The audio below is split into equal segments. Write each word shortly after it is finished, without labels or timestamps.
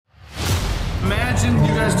Imagine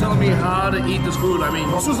you guys telling me how to eat this food. I mean,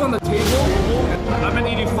 this was on the table. I've been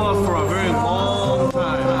eating pho for a very long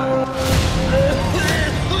time.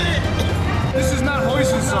 This is not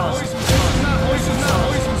hoisin sauce. This is not hoisin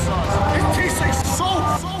sauce. It tastes like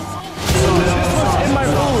soap. This was in my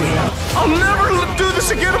food. I'll never do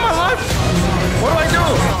this again in my life. What do I do?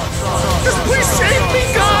 Just please save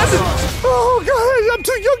me, God. Oh, God, I'm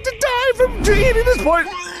too young to die from eating this point.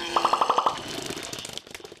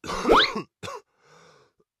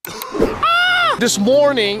 This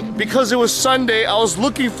morning, because it was Sunday, I was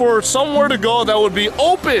looking for somewhere to go that would be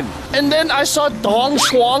open. And then I saw Dong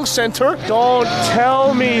Shuang Center. Don't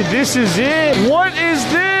tell me this is it. What is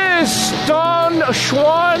this? Dong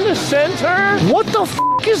Shuang Center? What the f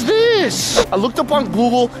is this? I looked up on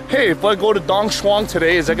Google, hey, if I go to Dong Shuang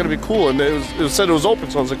today, is that gonna be cool? And it said it was open,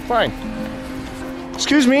 so I was like, fine.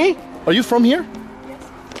 Excuse me, are you from here? Yes.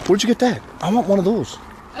 Where'd you get that? I want one of those.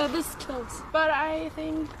 This clothes, but I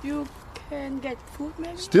think you can get food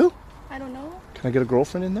maybe? Still? I don't know. Can I get a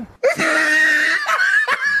girlfriend in there?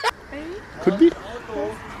 Maybe? Could be.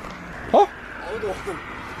 Huh?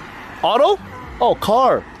 Auto? Oh,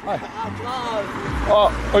 car. Hi.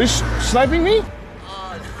 Are you sniping me?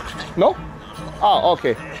 No? Oh,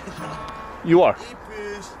 okay. You are.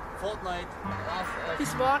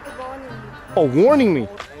 He's warning. Oh, warning me.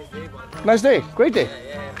 Nice day. Great day.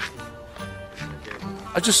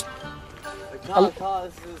 The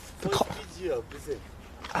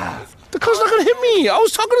car's not gonna hit me. I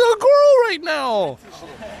was talking to a girl right now.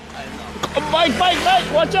 Bike,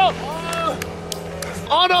 watch out.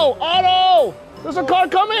 Auto. There's a car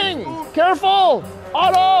coming. Careful.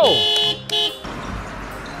 Auto.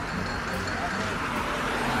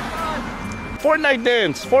 Fortnite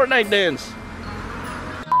dance.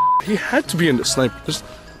 He had to be in the sniper. There's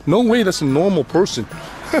no way that's a normal person.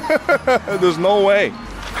 There's no way.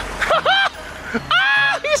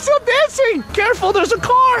 He's still dancing! Careful, there's a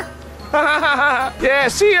car! Yeah,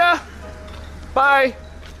 see ya! Bye!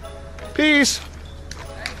 Peace!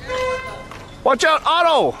 Watch out,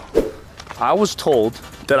 Otto! I was told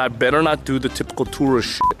that I better not do the typical tourist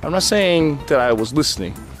shit. I'm not saying that I was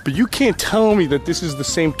listening, but you can't tell me that this is the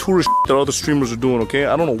same tourist shit that other streamers are doing, okay?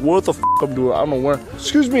 I don't know what the f I'm doing. I don't know where.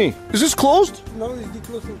 Excuse me, is this closed? No, it's the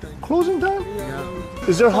closing time. Closing time? Yeah.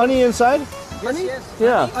 Is there honey inside? Honey? Yes.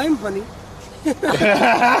 Yeah. I'm funny. You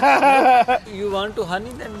want to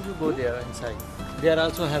honey, then you go there inside. There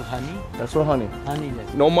also have honey. That's for honey. Honey,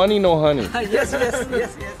 yes. No money, no honey. Yes.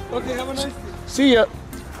 Okay, have a nice day. See ya.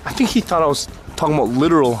 I think he thought I was talking about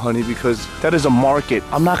literal honey because that is a market.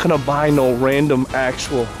 I'm not gonna buy no random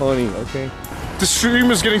actual honey, okay? The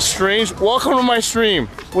stream is getting strange. Welcome to my stream.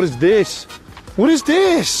 What is this? What is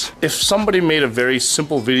this? If somebody made a very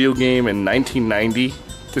simple video game in 1990,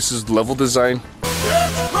 this is level design.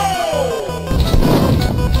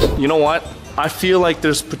 You know what? I feel like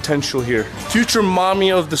there's potential here. Future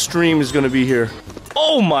mommy of the stream is gonna be here.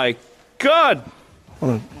 Oh my God! I'm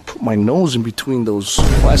gonna put my nose in between those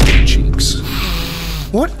plastic cheeks.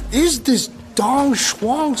 What is this Dong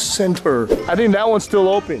Shuang Center? I think that one's still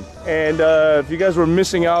open. And if you guys were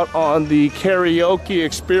missing out on the karaoke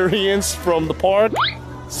experience from the park,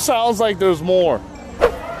 sounds like there's more.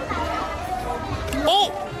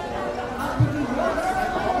 Oh!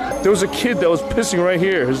 There was a kid that was pissing right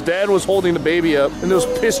here. His dad was holding the baby up, and there was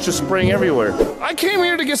piss just spraying everywhere. I came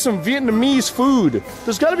here to get some Vietnamese food.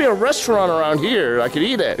 There's gotta be a restaurant around here I could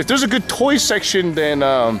eat at. If there's a good toy section, then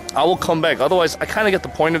I will come back. Otherwise, I kinda get the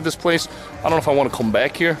point of this place. I don't know if I wanna come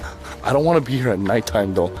back here. I don't wanna be here at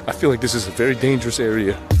nighttime though. I feel like this is a very dangerous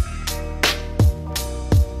area.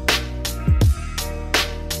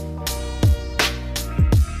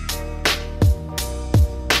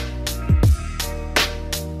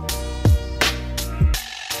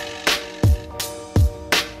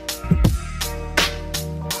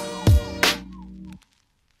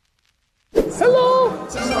 Hello!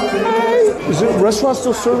 Hi! Is the restaurant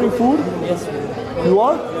still serving food? Yes. You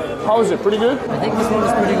are? How is it? Pretty good? I think this one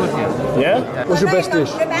is pretty good here. Yeah? What's your best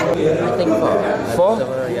dish? I think Pho?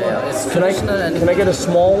 yeah. It's Can I get a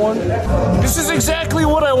small one? This is exactly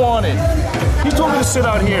what I wanted. He told me to sit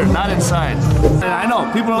out here, not inside. And I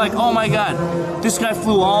know, people are like, oh my God, this guy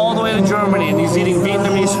flew all the way to Germany and he's eating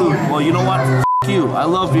Vietnamese food. Well, you know what? F you. I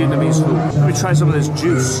love Vietnamese food. Let me try some of this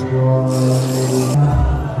juice.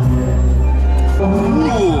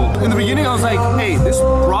 Ooh. In the beginning, I was like, hey, this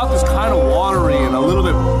broth is kind of watery and a little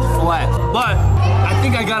bit flat. But I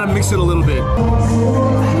think I gotta mix it a little bit.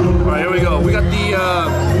 All right, here we go. We got the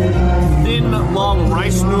thin, long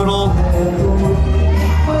rice noodle.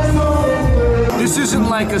 This isn't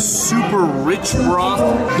like a super rich broth.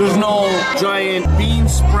 There's no giant bean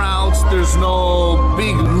sprouts. There's no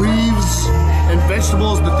big leaves and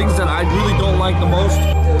vegetables, the things that I really don't like the most.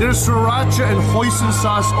 There's sriracha and hoisin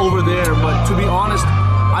sauce over there, but to be honest,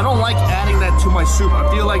 I don't like adding that to my soup. I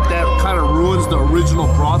feel like that kind of ruins the original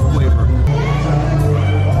broth flavor.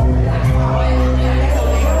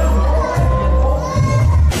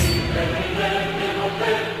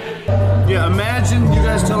 Yeah, imagine you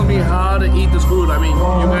guys telling me how to eat this food. I mean,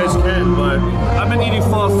 you guys can, but I've been eating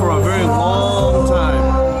pho for a very long time.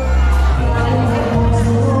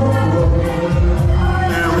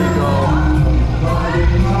 There we go.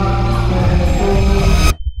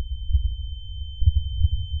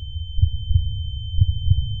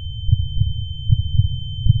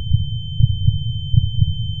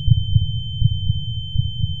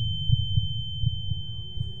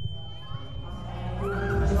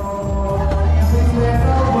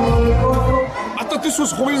 This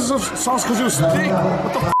was hoisin sauce because it was thick.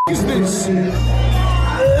 What the f is this?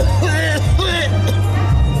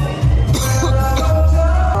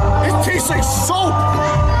 It tastes like soap.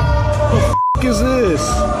 What the f is this?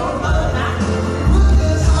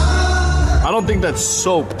 I don't think that's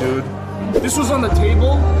soap, dude. This was on the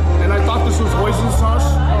table, and I thought this was hoisin sauce.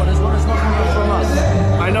 Oh, this one is not from us.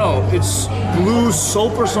 I know, it's blue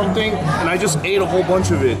soap or something, and I just ate a whole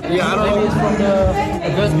bunch of it. Yeah, I don't know. Maybe it's from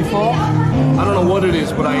the verse before. I don't know what it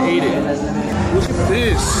is, but I ate it. Look at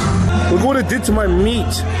this. Look what it did to my meat.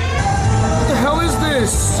 What the hell is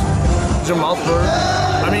this? Is your mouth burn?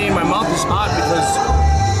 I mean, my mouth is hot because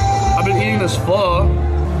I've been eating this pho.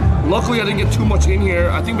 Luckily, I didn't get too much in here.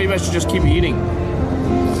 I think maybe I should just keep eating.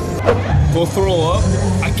 Go throw up.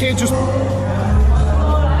 I can't just...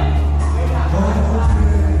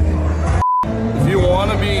 If you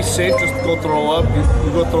want to be safe, just go throw up.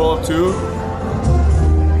 You go throw up too.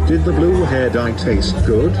 Did the blue hair dye taste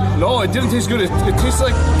good? No, it didn't taste good. It tastes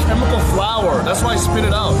like chemical flour. That's why I spit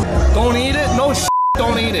it out. Don't eat it? No shit,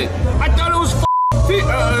 don't eat it. I thought it was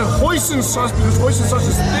hoisin sauce because hoisin sauce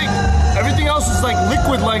is thick. Everything else is like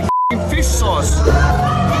liquid, like fish sauce.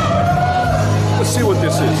 Let's see what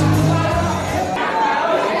this is.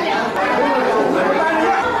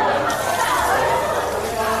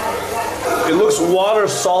 It looks water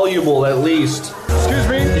soluble at least. Excuse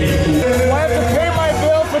me? Do I have to pay my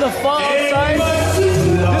bill for the pho outside?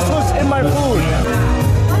 This was in my food.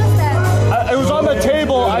 It was on the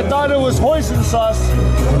table. I thought it was hoisin sauce,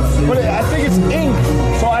 but I think it's ink,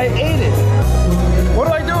 so I ate it. What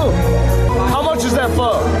do I do? How much is that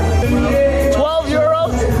pho? 12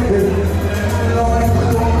 euros?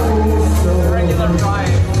 Regular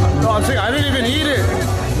price. No, I'm saying I didn't even eat it.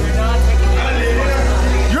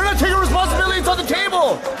 You're not taking responsibility. It's on the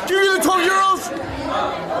table. Give me the 12 euros.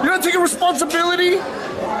 You're not taking responsibility?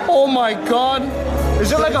 Oh my God. Is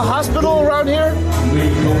there like a hospital around here?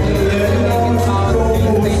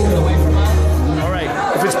 All right,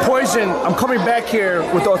 if it's poison, I'm coming back here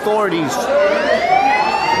with the authorities.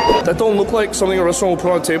 That don't look like something a restaurant will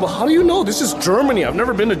put on the table. How do you know? This is Germany. I've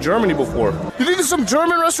never been to Germany before. You think it's some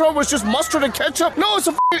German restaurant where it's just mustard and ketchup? No, it's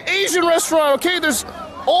a f***ing Asian restaurant, okay? There's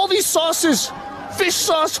all these sauces. Fish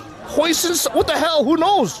sauce, hoisin sauce, what the hell? Who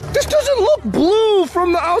knows? This doesn't look blue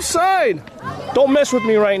from the outside. Don't mess with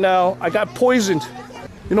me right now. I got poisoned.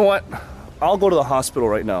 You know what? I'll go to the hospital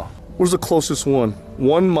right now. Where's the closest one?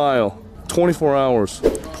 1 mile, 24 hours.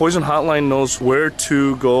 Poison Hotline knows where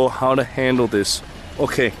to go, how to handle this.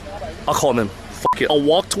 Okay, I'll call them. Fuck it. I'll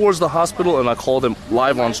walk towards the hospital and I'll call them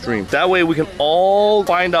live on stream. That way we can all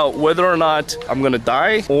find out whether or not I'm gonna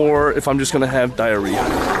die or if I'm just gonna have diarrhea.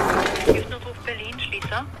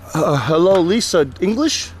 Hello, Lisa.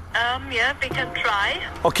 English? Yeah, we can try.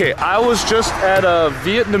 Okay, I was just at a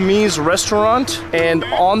Vietnamese restaurant and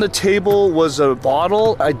on the table was a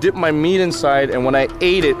bottle. I dipped my meat inside and when I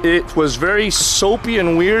ate it, it was very soapy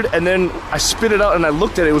and weird and then I spit it out and I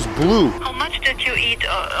looked at it, it was blue. How much did you eat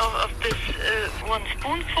of this 1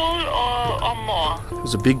 spoonful or more? It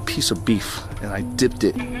was a big piece of beef and I dipped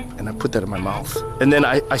it and I put that in my mouth. And then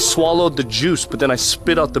I swallowed the juice, but then I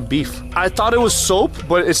spit out the beef. I thought it was soap,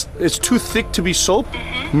 but it's too thick to be soap.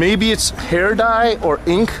 Maybe it's hair dye or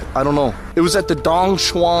ink. I don't know. It was at the Dong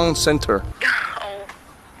Shuang Center. Oh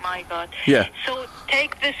my God. Yeah. So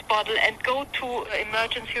take this bottle and go to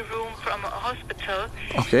emergency room from a hospital.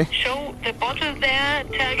 Okay. Show the bottle there,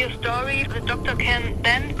 tell your story. The doctor can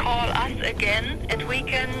then call us again and we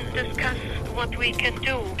can discuss what we can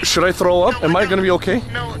do. Should I throw up? No, Am I gonna be okay?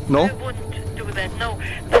 No, No? I wouldn't do that. No,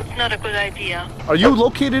 that's not a good idea. Are you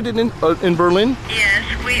located in Berlin? Yes,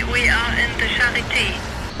 we are in the Charité.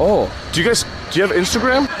 Oh, do you have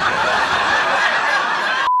Instagram?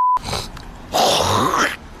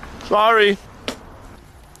 Sorry.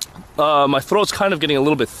 My throat's kind of getting a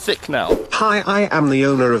little bit thick now. Hi, I am the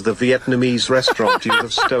owner of the Vietnamese restaurant. You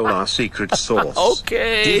have stole our secret sauce.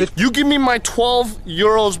 Okay. You give me my 12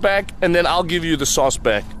 euros back, and then I'll give you the sauce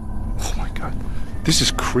back. Oh my god. This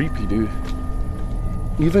is creepy, dude.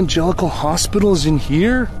 Evangelical Hospital is in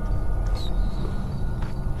here?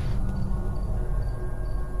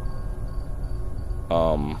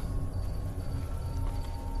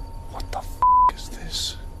 What the f is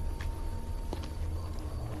this?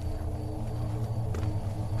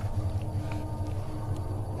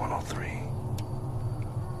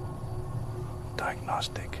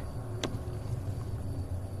 Diagnostic.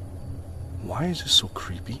 Why is this so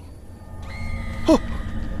creepy? Oh!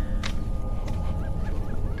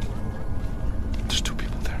 There's two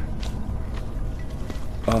people there.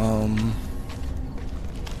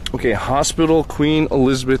 Okay, hospital, Queen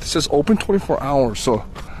Elizabeth. It says open 24 hours, so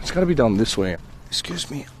it's gotta be down this way. Excuse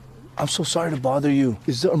me. I'm so sorry to bother you.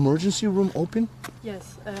 Is the emergency room open?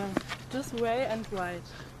 Yes, this way and right.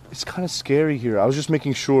 It's kind of scary here. I was just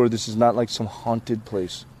making sure this is not like some haunted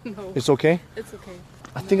place. No. It's okay? It's okay.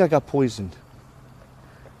 I think I got poisoned.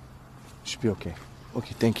 Should be okay.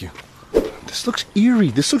 Okay, thank you. This looks eerie.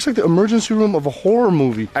 This looks like the emergency room of a horror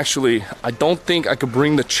movie. Actually, I don't think I could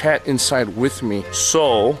bring the chat inside with me.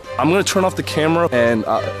 So, I'm gonna turn off the camera and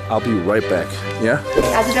I'll be right back. Yeah?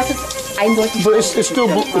 Also das ist eindeutig. But it's still,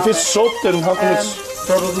 if it's soap, then how come it's...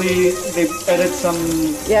 Probably they added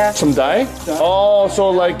Some dye? Oh, so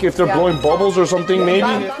like if they're blowing bubbles or something, maybe?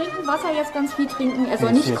 Trinken, Wasser jetzt ganz viel trinken. Er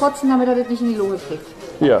soll nicht kotzen, damit er das nicht in die Lunge kriegt.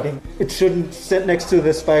 Yeah. It shouldn't sit next to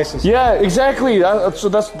the spices. Yeah, exactly. So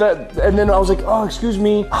that's that. And then I was like, oh, excuse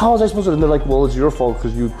me. How was I supposed to? And they're like, well, it's your fault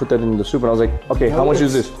because you put that in the soup. And I was like, okay, how much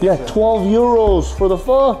is this? Yeah, 12 euros for the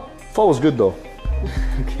pho. Pho was good though.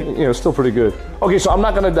 Okay. You know, still pretty good. Okay, so I'm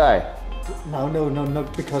not gonna die. No,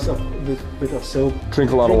 not because of the bit of soap.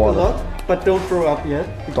 Drink a lot of water. A lot, but don't throw up yet.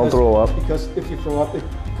 Don't throw up. Because if you throw up, it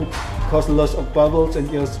could cause lots of bubbles and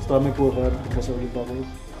your stomach will hurt because of the bubbles.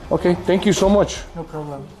 Okay, thank you so much. No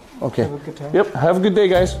problem. Okay. Have a good time. Yep, have a good day,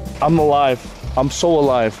 guys. I'm alive. I'm so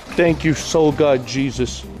alive. Thank you so God,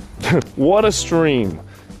 Jesus. What a stream.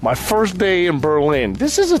 My first day in Berlin.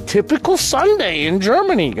 This is a typical Sunday in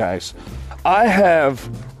Germany, guys. I have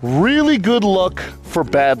really good luck for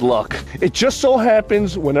bad luck. It just so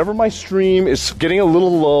happens whenever my stream is getting a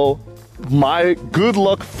little low, my good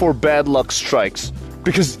luck for bad luck strikes.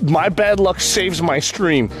 Because my bad luck saves my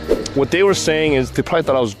stream. What they were saying is they probably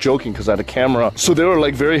thought I was joking because I had a camera. So they were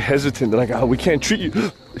like very hesitant. They're like, oh, we can't treat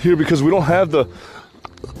you here because we don't have the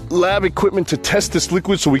lab equipment to test this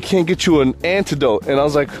liquid, so we can't get you an antidote. And I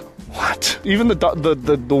was like, what? Even the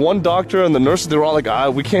one doctor and the nurses, they were all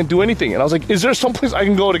like, we can't do anything. And I was like, is there someplace I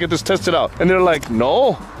can go to get this tested out? And they're like,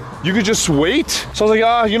 no, you could just wait. So I was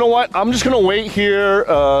like, you know what? I'm just gonna wait here.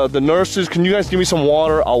 The nurses, can you guys give me some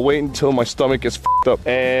water? I'll wait until my stomach gets f***ed up.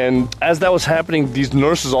 And as that was happening, these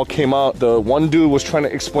nurses all came out. The one dude was trying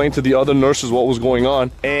to explain to the other nurses what was going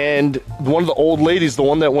on. And one of the old ladies, the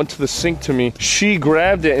one that went to the sink to me, she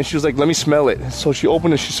grabbed it and she was like, let me smell it. So she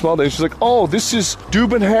opened it, she smelled it, and she's like, oh, this is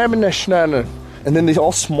Dubenhamenschnatter. And then they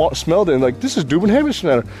all smelled it and like, this is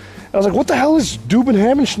Dubenhamenschnatter. I was like, what the hell is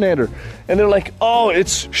Dubenhamenschnatter? And they're like, oh,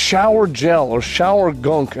 it's shower gel or shower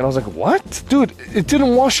gunk. And I was like, what? Dude, it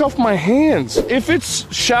didn't wash off my hands. If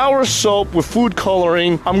it's shower soap with food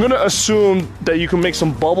coloring, I'm gonna assume that you can make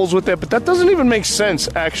some bubbles with that, but that doesn't even make sense,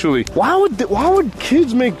 actually. Why would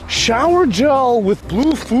kids make shower gel with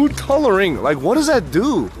blue food coloring? Like, what does that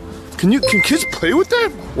do? Can kids play with that?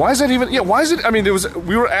 Why is that even, why is it, I mean,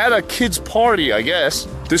 we were at a kid's party, I guess.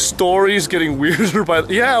 This story is getting weirder by,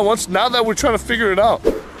 now that we're trying to figure it out.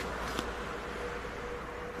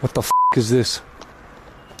 What the f is this?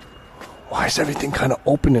 Why is everything kind of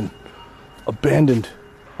open and abandoned?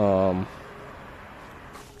 Go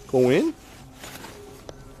in?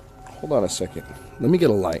 Hold on a second. Let me get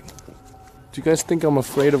a light. Do you guys think I'm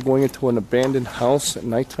afraid of going into an abandoned house at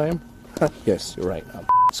nighttime? Yes, you're right. I'm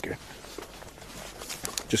scared.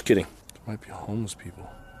 Just kidding. There might be homeless people.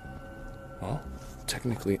 Well,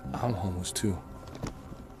 technically, I'm homeless too.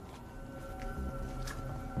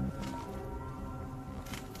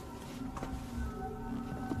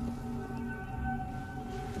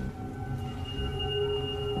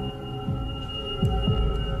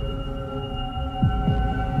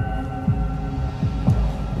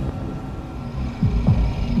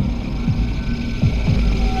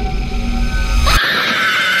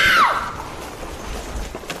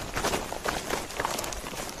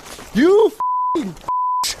 You f***ing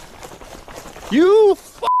bitch! You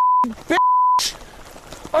f***ing bitch!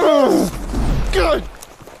 Ugh, God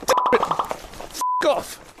damn it! F***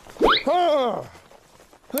 off!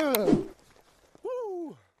 Ugh.